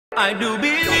I do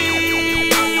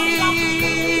believe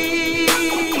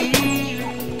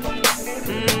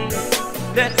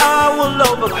that I will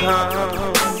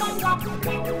overcome.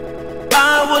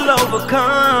 I will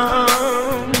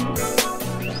overcome.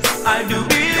 I do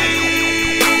believe,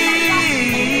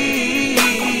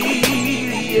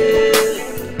 yeah,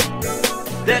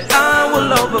 that I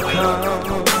will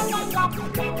overcome.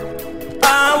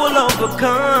 I will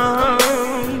overcome.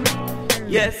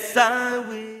 Yes, I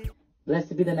will.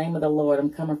 Blessed be the name of the Lord. I'm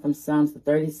coming from Psalms, the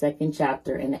 32nd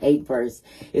chapter and the 8th verse.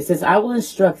 It says, I will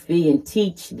instruct thee and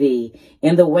teach thee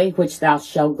in the way which thou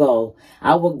shalt go.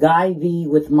 I will guide thee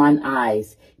with mine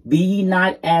eyes. Be ye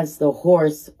not as the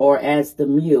horse or as the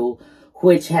mule,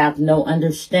 which have no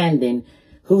understanding,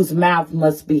 whose mouth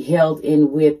must be held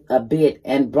in with a bit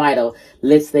and bridle,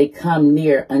 lest they come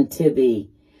near unto thee.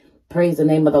 Praise the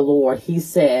name of the Lord. He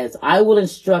says, I will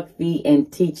instruct thee and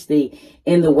teach thee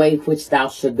in the way which thou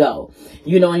should go.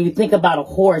 You know, and you think about a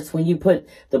horse, when you put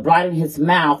the bridle in his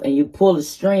mouth and you pull the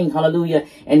string, hallelujah,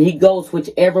 and he goes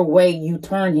whichever way you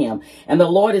turn him. And the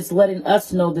Lord is letting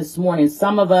us know this morning,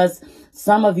 some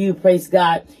of you, praise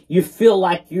God, you feel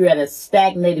like you're at a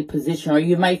stagnated position, or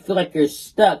you might feel like you're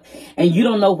stuck and you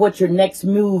don't know what your next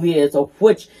move is or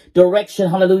which direction,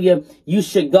 hallelujah, you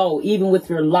should go, even with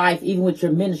your life, even with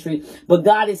your ministry. But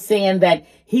God is saying that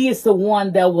he is the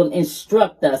one that will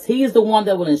instruct us. He is the one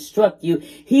that will instruct you.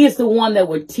 He is the one that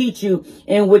will teach you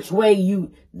in which way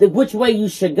you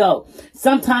should go.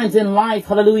 Sometimes in life,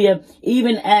 hallelujah,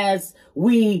 even as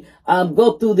we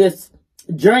go through this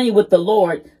journey with the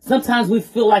Lord, sometimes we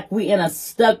feel like we're in a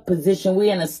stuck position.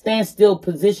 We're in a standstill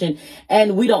position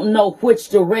and we don't know which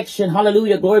direction,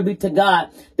 hallelujah, glory be to God,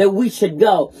 that we should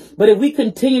go. But if we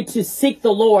continue to seek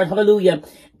the Lord, hallelujah,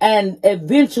 and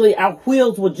eventually our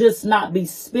wheels will just not be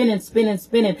spinning,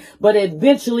 but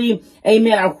eventually,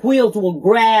 amen, our wheels will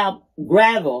grab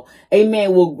gravel,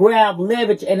 amen, will grab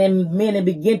leverage and then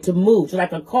begin to move. Just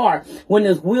like a car, when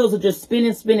those wheels are just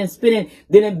spinning,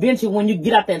 then eventually when you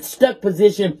get out that stuck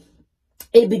position,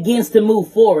 it begins to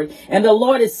move forward. And the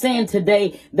Lord is saying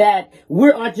today that we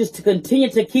are just to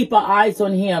continue to keep our eyes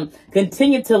on him,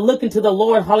 continue to look into the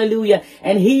Lord, hallelujah,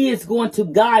 and he is going to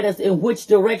guide us in which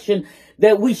direction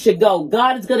that we should go.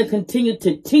 God is going to continue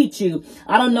to teach you.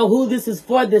 I don't know who this is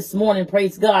for this morning.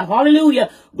 Praise God. Hallelujah.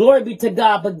 Glory be to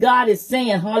God. But God is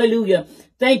saying, hallelujah,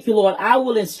 thank you, Lord. I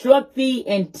will instruct thee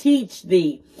and teach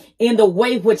thee in the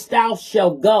way which thou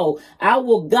shalt go. I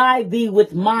will guide thee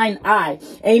with mine eye.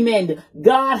 Amen.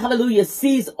 God, hallelujah,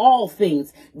 sees all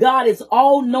things. God is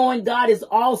all knowing. God is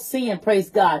all seeing. Praise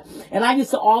God. And I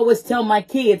used to always tell my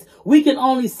kids, we can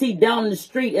only see down the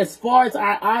street as far as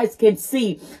our eyes can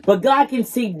see, but God can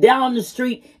see down the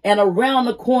street and around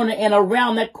the corner and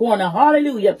around that corner.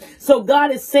 Hallelujah. So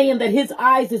God is saying that his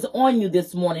eyes is on you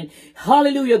this morning.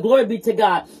 Hallelujah. Glory be to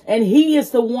God. And he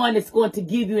is the one that's going to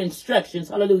give you instructions.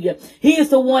 Hallelujah. He is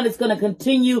the one that's going to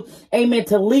continue, amen,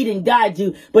 to lead and guide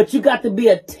you. But you got to be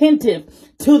attentive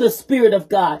to the Spirit of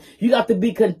God. You got to be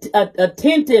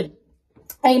attentive,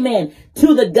 amen,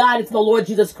 to the guidance of the Lord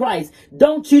Jesus Christ.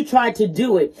 Don't you try to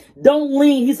do it. Don't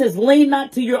lean. He says, lean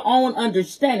not to your own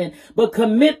understanding, but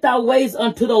commit thy ways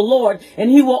unto the Lord,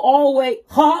 and he will always,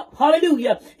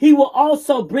 hallelujah, he will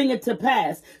also bring it to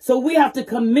pass. So we have to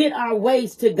commit our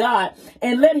ways to God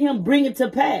and let him bring it to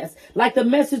pass. Like the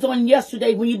message on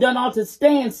yesterday, when you done all to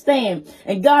stand.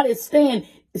 And God is saying,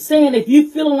 if you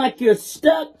feeling like you're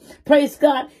stuck, praise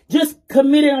God, just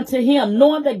commit it unto him,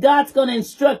 knowing that God's going to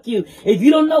instruct you. If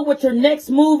you don't know what your next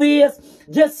move is,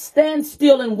 just stand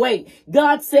still and wait.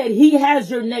 God said he has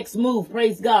your next move,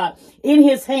 praise God, in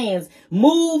his hands.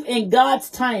 Move in God's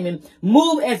timing.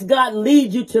 Move as God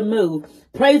leads you to move.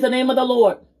 Praise the name of the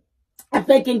Lord. I'm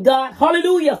thanking God,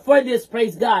 hallelujah, for this,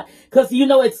 praise God. Because, you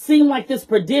know, it seemed like this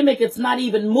pandemic, it's not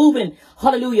even moving,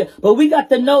 hallelujah. But we got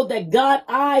to know that God's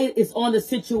eye is on the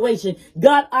situation.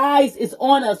 God's eyes is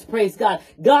on us, praise God.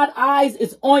 God's eyes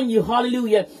is on you,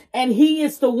 hallelujah. And he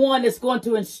is the one that's going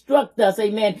to instruct us,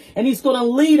 amen. And he's going to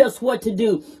lead us what to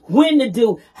do, when to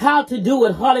do, how to do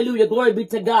it, hallelujah, glory be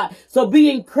to God. So be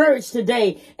encouraged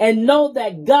today and know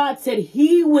that God said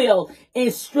he will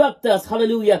instruct us,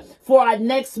 hallelujah, for our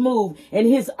next move. And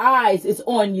his eyes is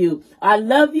on you. I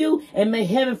love you, and may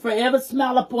heaven forever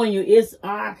smile upon you is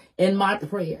our and my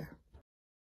prayer.